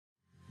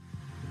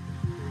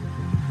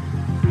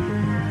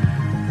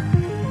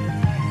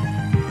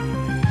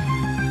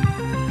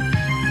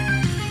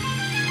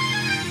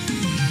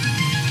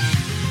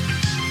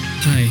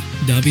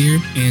Davi here,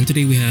 and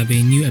today we have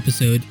a new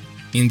episode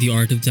in the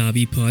Art of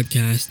Davi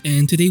podcast.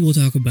 And today we'll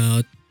talk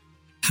about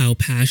how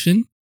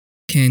passion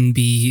can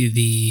be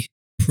the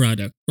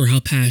product, or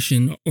how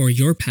passion, or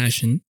your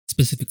passion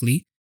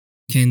specifically,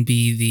 can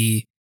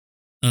be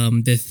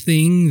the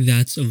thing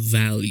that's of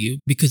value.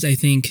 Because I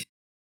think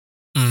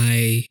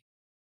I,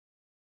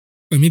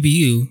 or maybe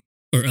you,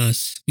 or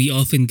us, we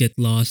often get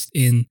lost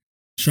in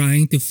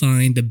trying to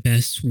find the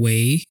best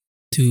way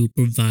to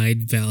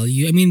provide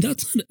value. I mean,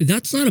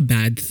 that's not a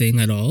bad thing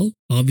at all.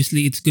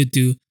 Obviously, it's good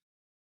to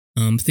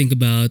think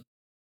about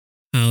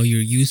how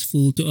you're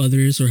useful to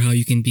others or how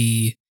you can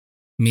be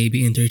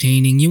maybe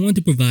entertaining. You want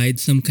to provide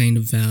some kind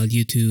of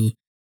value to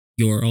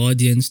your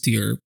audience, to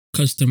your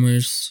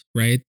customers,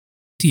 right?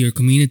 To your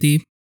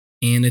community.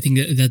 And I think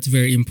that's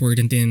very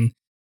important in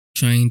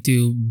trying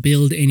to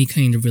build any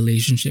kind of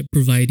relationship,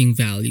 providing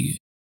value.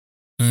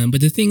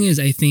 But the thing is,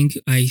 I think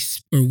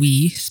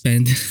we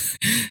spend,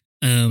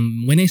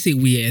 when I say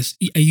we,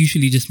 I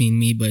usually just mean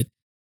me, but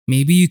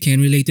maybe you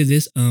can relate to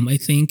this. I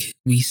think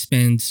we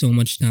spend so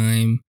much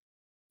time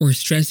or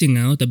stressing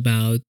out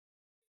about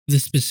the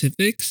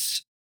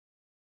specifics,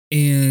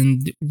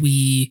 and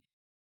we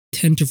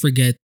tend to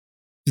forget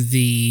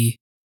the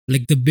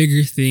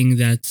bigger thing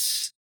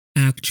that's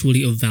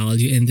actually of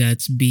value, and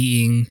that's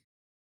being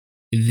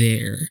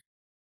there.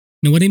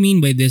 Now, what I mean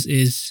by this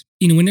is,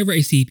 whenever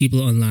I see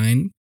people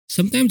online,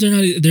 sometimes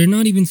they're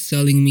not even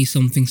selling me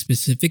something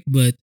specific,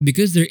 but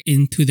because they're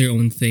into their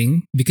own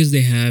thing, because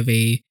they have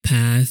a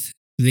path,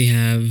 they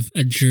have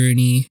a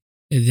journey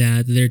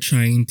that they're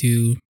trying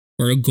to,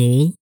 or a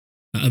goal,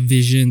 a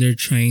vision they're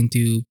trying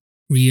to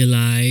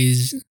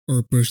realize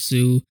or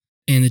pursue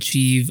and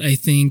achieve. I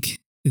think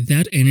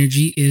that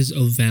energy is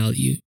of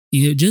value.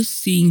 Just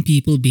seeing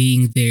people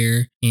being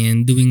there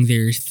and doing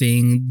their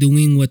thing,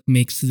 doing what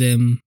makes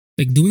them,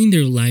 like doing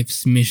their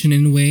life's mission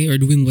in a way, or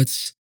doing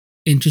what's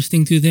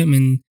interesting to them,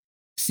 and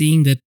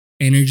seeing that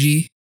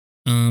energy,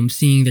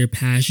 seeing their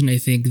passion, I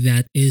think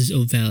that is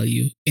of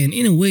value. And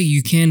in a way,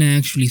 you can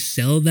actually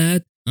sell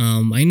that.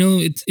 I know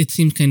it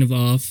seems kind of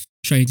off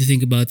trying to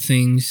think about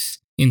things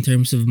in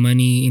terms of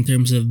money, in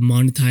terms of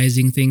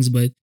monetizing things,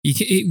 but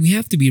we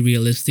have to be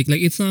realistic.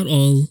 Like, it's not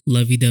all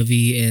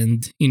lovey-dovey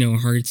and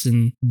hearts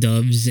and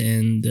doves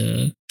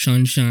and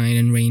sunshine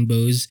and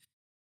rainbows.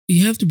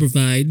 You have to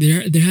provide.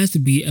 There has to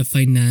be a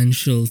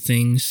financial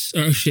things,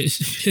 or shit.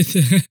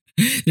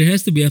 There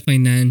has to be a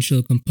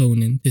financial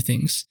component to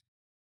things,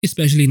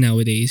 especially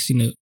nowadays.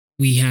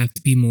 We have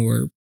to be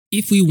more.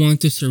 If we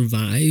want to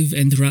survive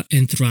and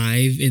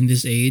thrive in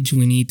this age,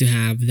 we need to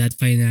have that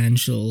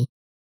financial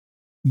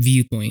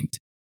viewpoint.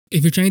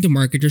 If you're trying to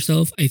market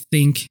yourself, I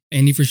think,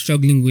 and if you're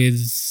struggling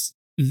with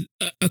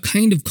a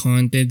kind of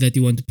content that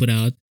you want to put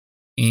out,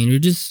 and you're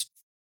just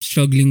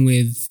struggling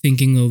with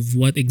thinking of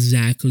what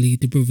exactly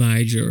to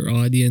provide your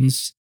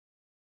audience,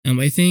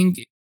 I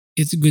think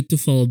it's good to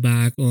fall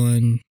back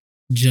on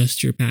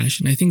just your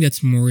passion. I think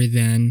that's more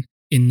than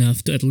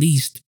enough to at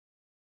least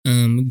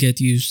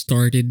get you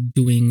started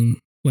doing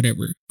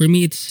whatever. For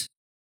me, it's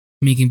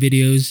making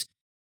videos,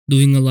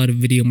 doing a lot of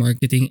video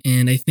marketing,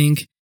 and I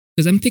think,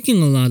 because I'm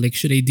thinking a lot, like,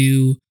 should I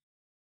do,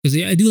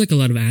 because I do like a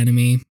lot of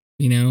anime,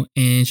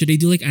 and should I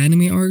do like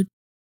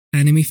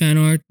anime fan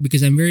art,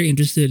 because I'm very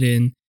interested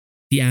in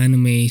the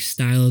anime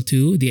style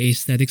too, the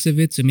aesthetics of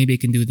it, so maybe I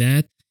can do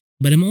that.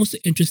 But I'm also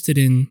interested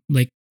in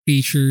like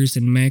creatures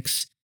and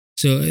mechs,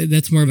 so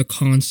that's more of a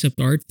concept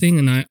art thing.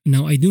 And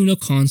I do know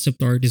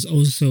concept art is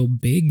also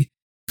big,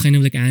 kind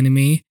of like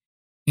anime,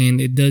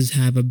 and it does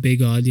have a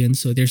big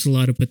audience, so there's a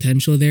lot of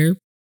potential there.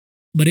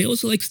 But I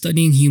also like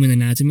studying human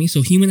anatomy.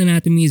 So human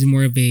anatomy is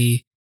more of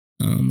a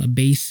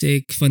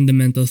basic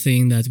fundamental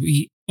thing that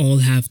we all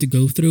have to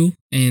go through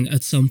and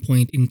at some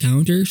point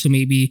encounter. So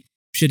maybe,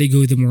 should I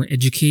go the more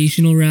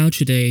educational route?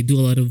 Should I do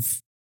a lot of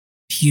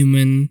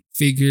human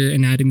figure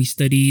anatomy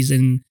studies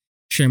and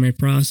share my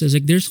process?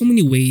 Like, there's so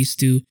many ways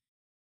to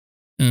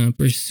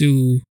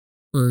pursue,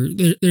 or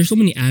there's so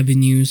many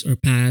avenues or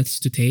paths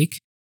to take,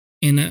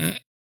 and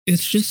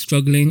it's just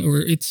struggling, or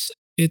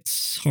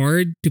it's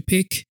hard to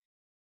pick.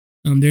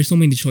 There's so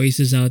many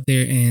choices out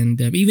there, and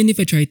even if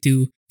I try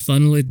to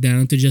funnel it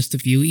down to just a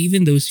few,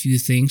 even those few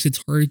things,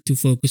 it's hard to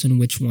focus on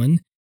which one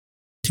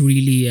to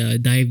really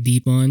dive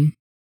deep on.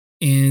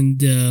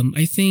 And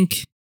I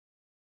think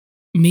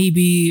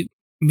maybe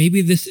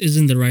this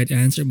isn't the right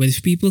answer, but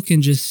if people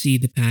can just see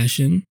the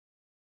passion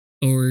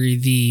or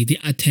the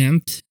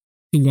attempt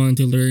to want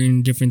to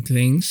learn different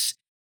things,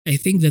 I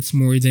think that's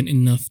more than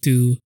enough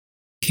to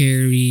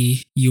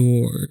carry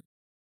your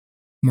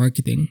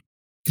marketing.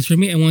 Because for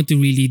me, I want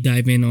to really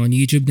dive in on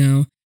YouTube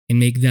now and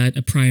make that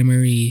a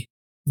primary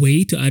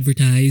way to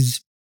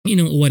advertise,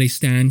 what I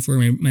stand for,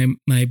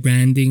 my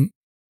branding.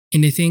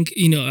 And I think,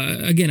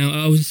 again,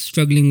 I was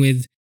struggling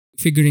with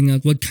figuring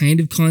out what kind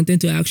of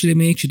content to actually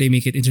make. Should I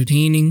make it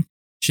entertaining?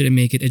 Should I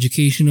make it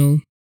educational?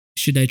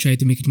 Should I try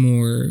to make it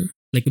more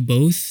like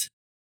both,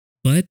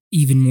 but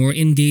even more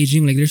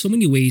engaging? Like, there's so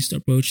many ways to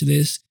approach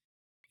this.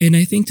 And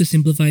I think to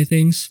simplify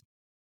things,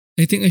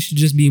 I think I should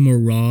just be more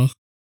raw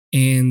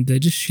and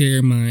just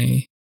share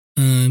my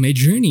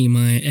journey,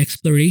 my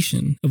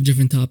exploration of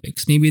different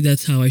topics. Maybe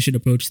that's how I should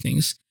approach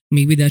things.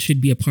 Maybe that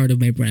should be a part of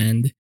my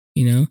brand,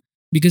 you know?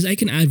 Because I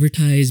can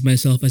advertise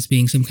myself as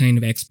being some kind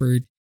of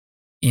expert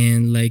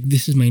and like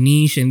this is my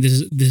niche and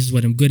this is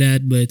what I'm good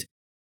at, but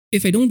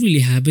if I don't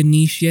really have a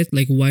niche yet,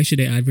 like why should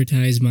I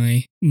advertise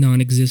my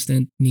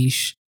non-existent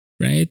niche,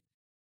 right?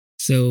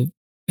 So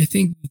I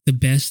think the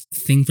best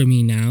thing for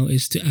me now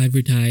is to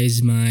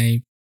advertise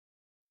my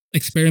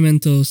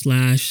experimental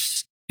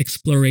slash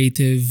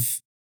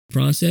explorative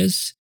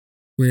process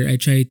where I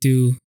try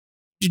to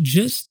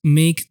just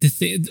make the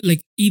thing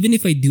like even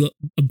if I do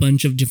a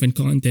bunch of different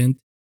content,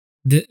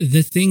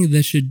 the thing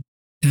that should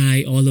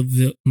tie all of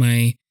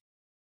my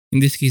in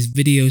this case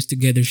videos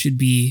together should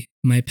be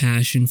my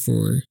passion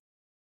for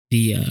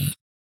the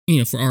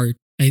for art.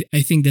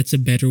 I think that's a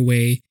better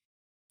way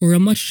or a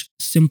much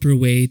simpler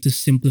way to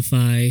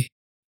simplify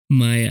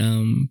my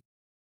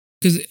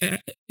because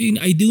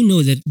I do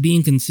know that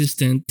being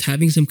consistent,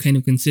 having some kind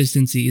of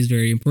consistency is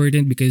very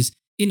important because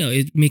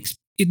it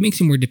makes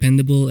you more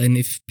dependable, and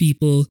if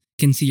people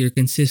can see you're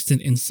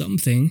consistent in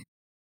something,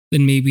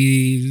 then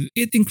maybe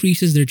it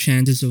increases their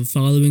chances of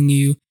following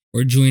you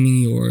or joining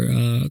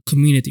your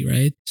community,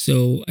 right?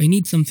 So I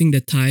need something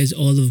that ties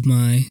all of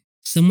my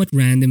somewhat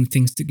random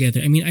things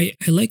together. I mean, I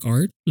like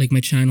art, like my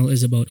channel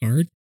is about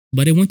art,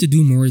 but I want to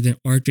do more than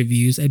art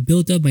reviews. I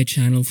built up my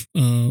channel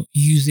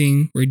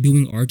using or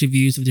doing art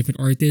reviews of different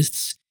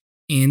artists,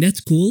 and that's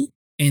cool.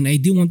 And I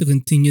do want to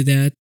continue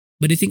that,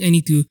 but I think I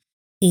need to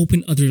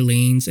open other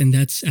lanes, and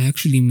that's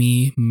actually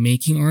me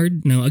making art.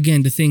 Now,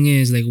 again, the thing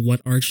is, like,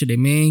 what art should I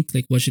make?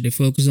 Like, what should I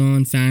focus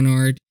on? Fan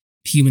art,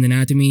 human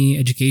anatomy,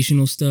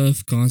 educational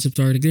stuff, concept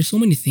art. Like, there's so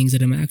many things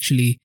that I'm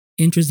actually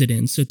interested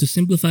in. So to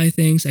simplify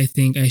things, I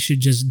think I should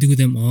just do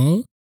them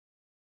all.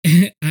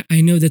 I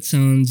know that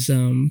sounds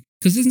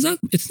because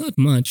it's not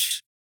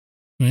much,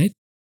 right?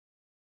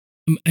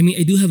 I mean,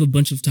 I do have a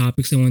bunch of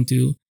topics I want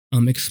to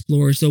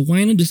explore. So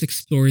why not just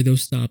explore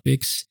those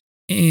topics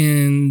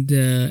and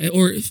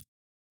or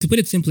to put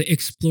it simply,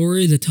 explore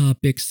the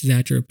topics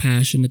that you're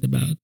passionate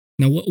about.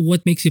 Now,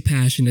 what makes you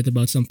passionate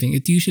about something?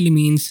 It usually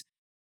means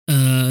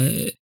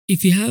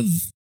if you have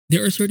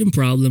there are certain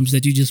problems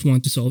that you just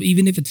want to solve,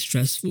 even if it's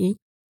stressful,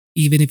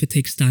 even if it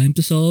takes time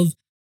to solve.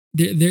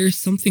 There's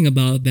something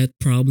about that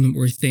problem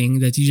or thing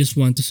that you just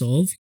want to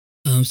solve.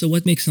 So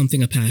what makes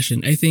something a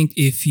passion? I think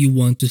if you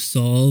want to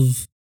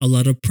solve a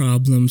lot of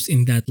problems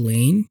in that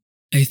lane,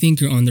 I think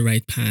you're on the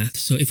right path.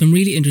 So if I'm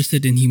really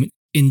interested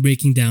in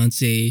breaking down,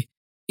 say,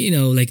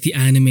 like the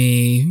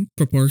anime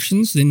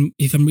proportions, then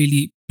if I'm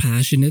really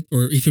passionate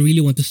or if I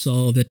really want to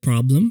solve that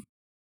problem,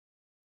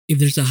 if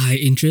there's a high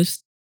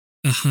interest,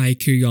 a high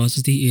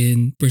curiosity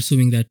in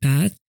pursuing that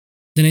path,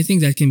 then I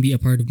think that can be a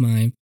part of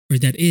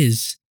that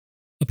is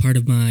a part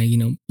of my,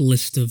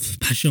 list of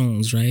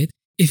passions, right?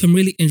 If I'm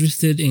really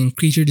interested in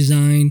creature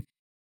design,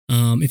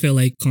 if I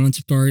like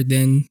concept art,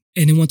 then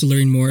and I want to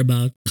learn more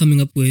about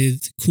coming up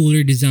with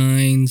cooler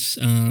designs,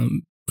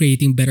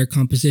 creating better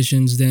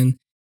compositions, then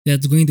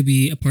that's going to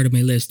be a part of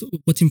my list.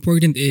 What's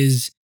important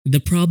is the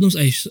problems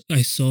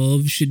I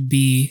solve should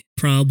be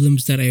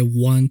problems that I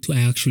want to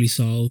actually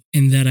solve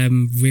and that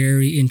I'm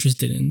very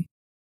interested in.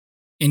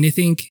 And I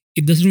think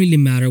it doesn't really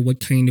matter what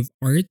kind of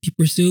art you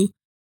pursue.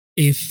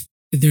 If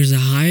there's a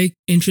high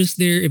interest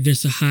there, if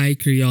there's a high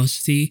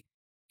curiosity,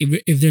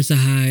 if there's a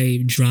high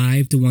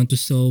drive to want to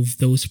solve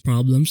those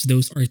problems,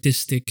 those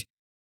artistic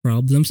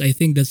problems, I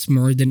think that's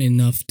more than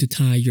enough to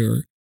tie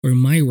your or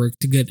my work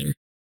together.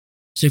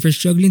 So if you're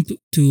struggling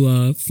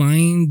to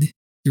find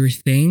your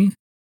thing,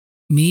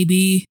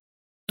 maybe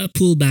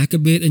pull back a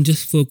bit and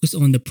just focus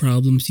on the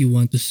problems you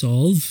want to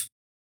solve.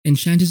 And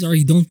chances are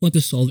you don't want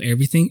to solve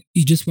everything.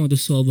 You just want to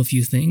solve a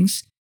few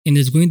things. And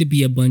there's going to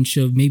be a bunch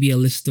of maybe a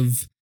list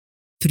of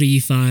 3,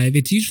 5.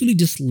 It's usually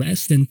just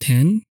less than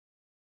 10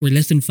 or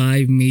less than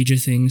 5 major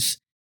things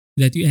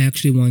that you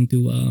actually want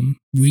to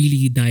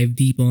really dive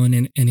deep on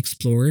and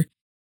explore.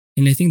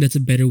 And I think that's a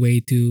better way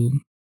to,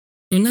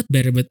 or not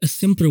better, but a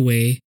simpler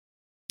way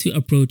to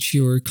approach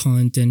your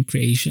content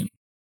creation.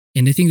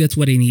 And I think that's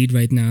what I need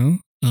right now.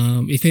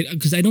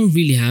 Because I don't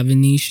really have a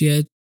niche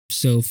yet,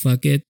 so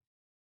fuck it.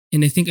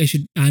 And I think I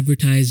should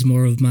advertise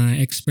more of my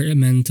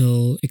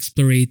experimental,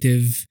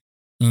 explorative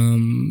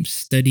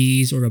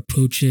studies or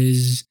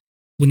approaches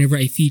whenever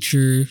I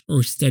feature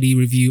or study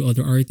review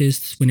other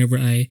artists, whenever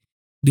I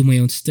do my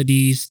own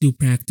studies, do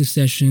practice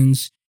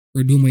sessions,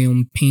 or do my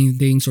own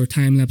paintings or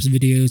time-lapse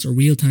videos or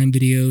real-time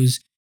videos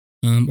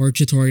or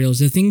tutorials.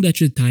 The thing that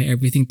should tie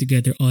everything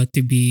together ought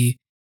to be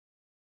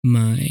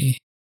my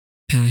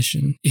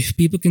passion. If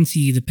people can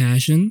see the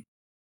passion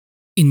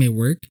in my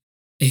work,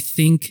 I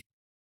think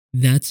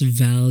that's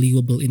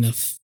valuable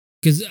enough.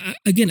 Because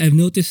again, I've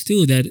noticed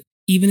too that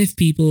even if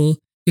people,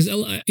 because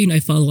I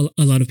follow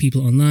a lot of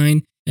people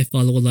online, I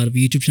follow a lot of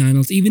YouTube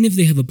channels, even if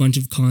they have a bunch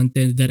of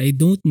content that I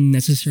don't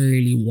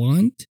necessarily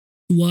want to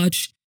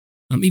watch,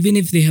 even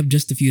if they have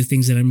just a few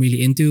things that I'm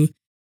really into,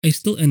 I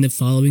still end up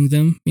following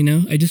them.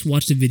 I just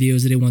watch the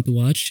videos that I want to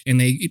watch,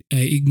 and I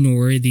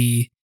ignore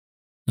the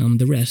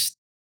the rest.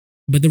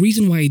 But the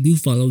reason why I do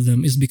follow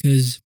them is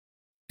because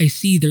I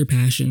see their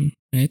passion,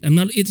 right?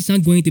 It's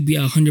not going to be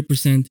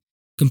 100%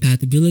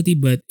 compatibility,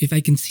 but if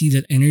I can see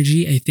that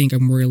energy, I think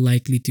I'm more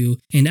likely to,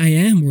 and I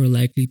am more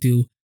likely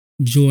to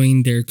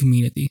join their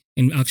community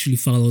and actually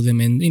follow them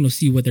and,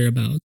 see what they're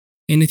about.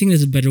 And I think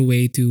there's a better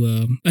way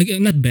to,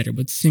 not better,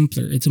 but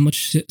simpler. It's a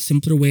much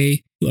simpler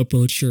way to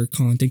approach your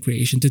content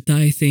creation, to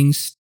tie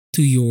things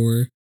to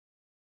your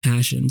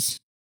passions,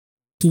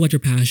 to what you're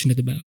passionate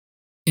about.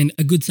 And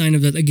a good sign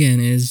of that, again,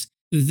 is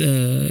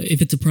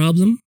if it's a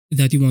problem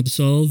that you want to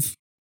solve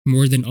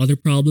more than other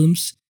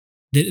problems,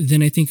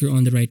 then I think you're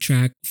on the right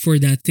track for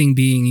that thing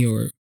being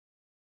your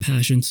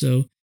passion.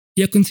 So,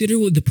 yeah, consider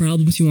what the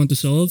problems you want to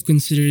solve,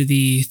 consider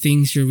the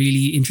things you're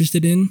really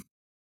interested in,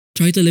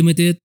 try to limit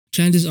it.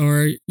 Chances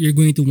are you're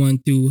going to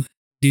want to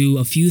do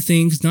a few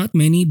things, not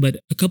many, but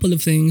a couple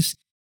of things.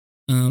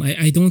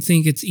 I don't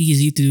think it's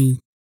easy to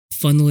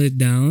funnel it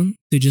down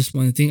to just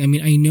one thing. I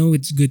mean, I know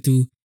it's good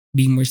to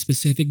be more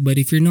specific, but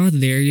if you're not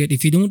there yet,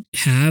 if you don't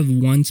have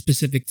one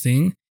specific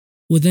thing,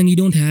 well, then you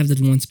don't have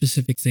that one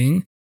specific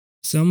thing.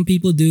 Some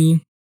people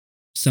do,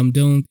 some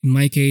don't. In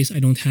my case, I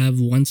don't have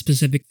one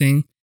specific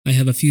thing. I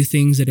have a few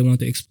things that I want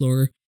to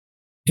explore.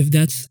 If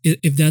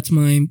that's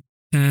my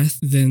path,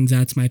 then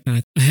that's my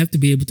path. I have to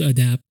be able to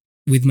adapt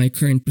with my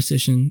current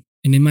position.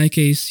 And in my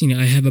case,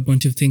 I have a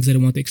bunch of things that I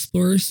want to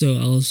explore, so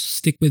I'll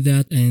stick with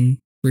that and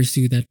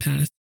pursue that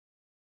path.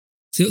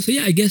 So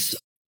yeah, I guess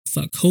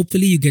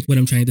hopefully you get what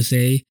I'm trying to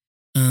say.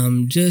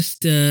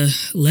 Just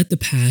let the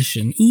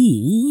passion,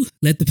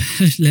 let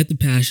the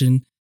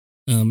passion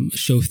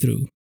show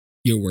through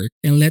your work,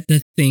 and let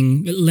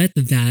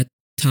that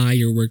tie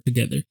your work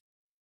together.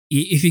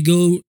 If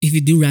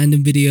you do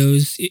random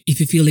videos, if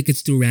you feel like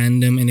it's too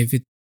random and if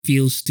it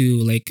feels too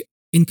like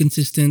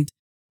inconsistent,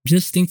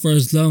 just think for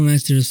as long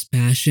as there's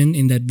passion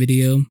in that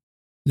video,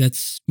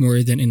 that's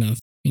more than enough.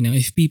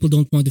 If people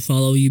don't want to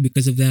follow you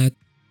because of that,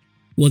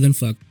 well then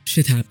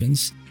shit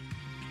happens.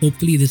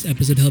 Hopefully this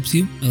episode helps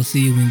you. I'll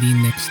see you in the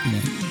next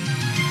one.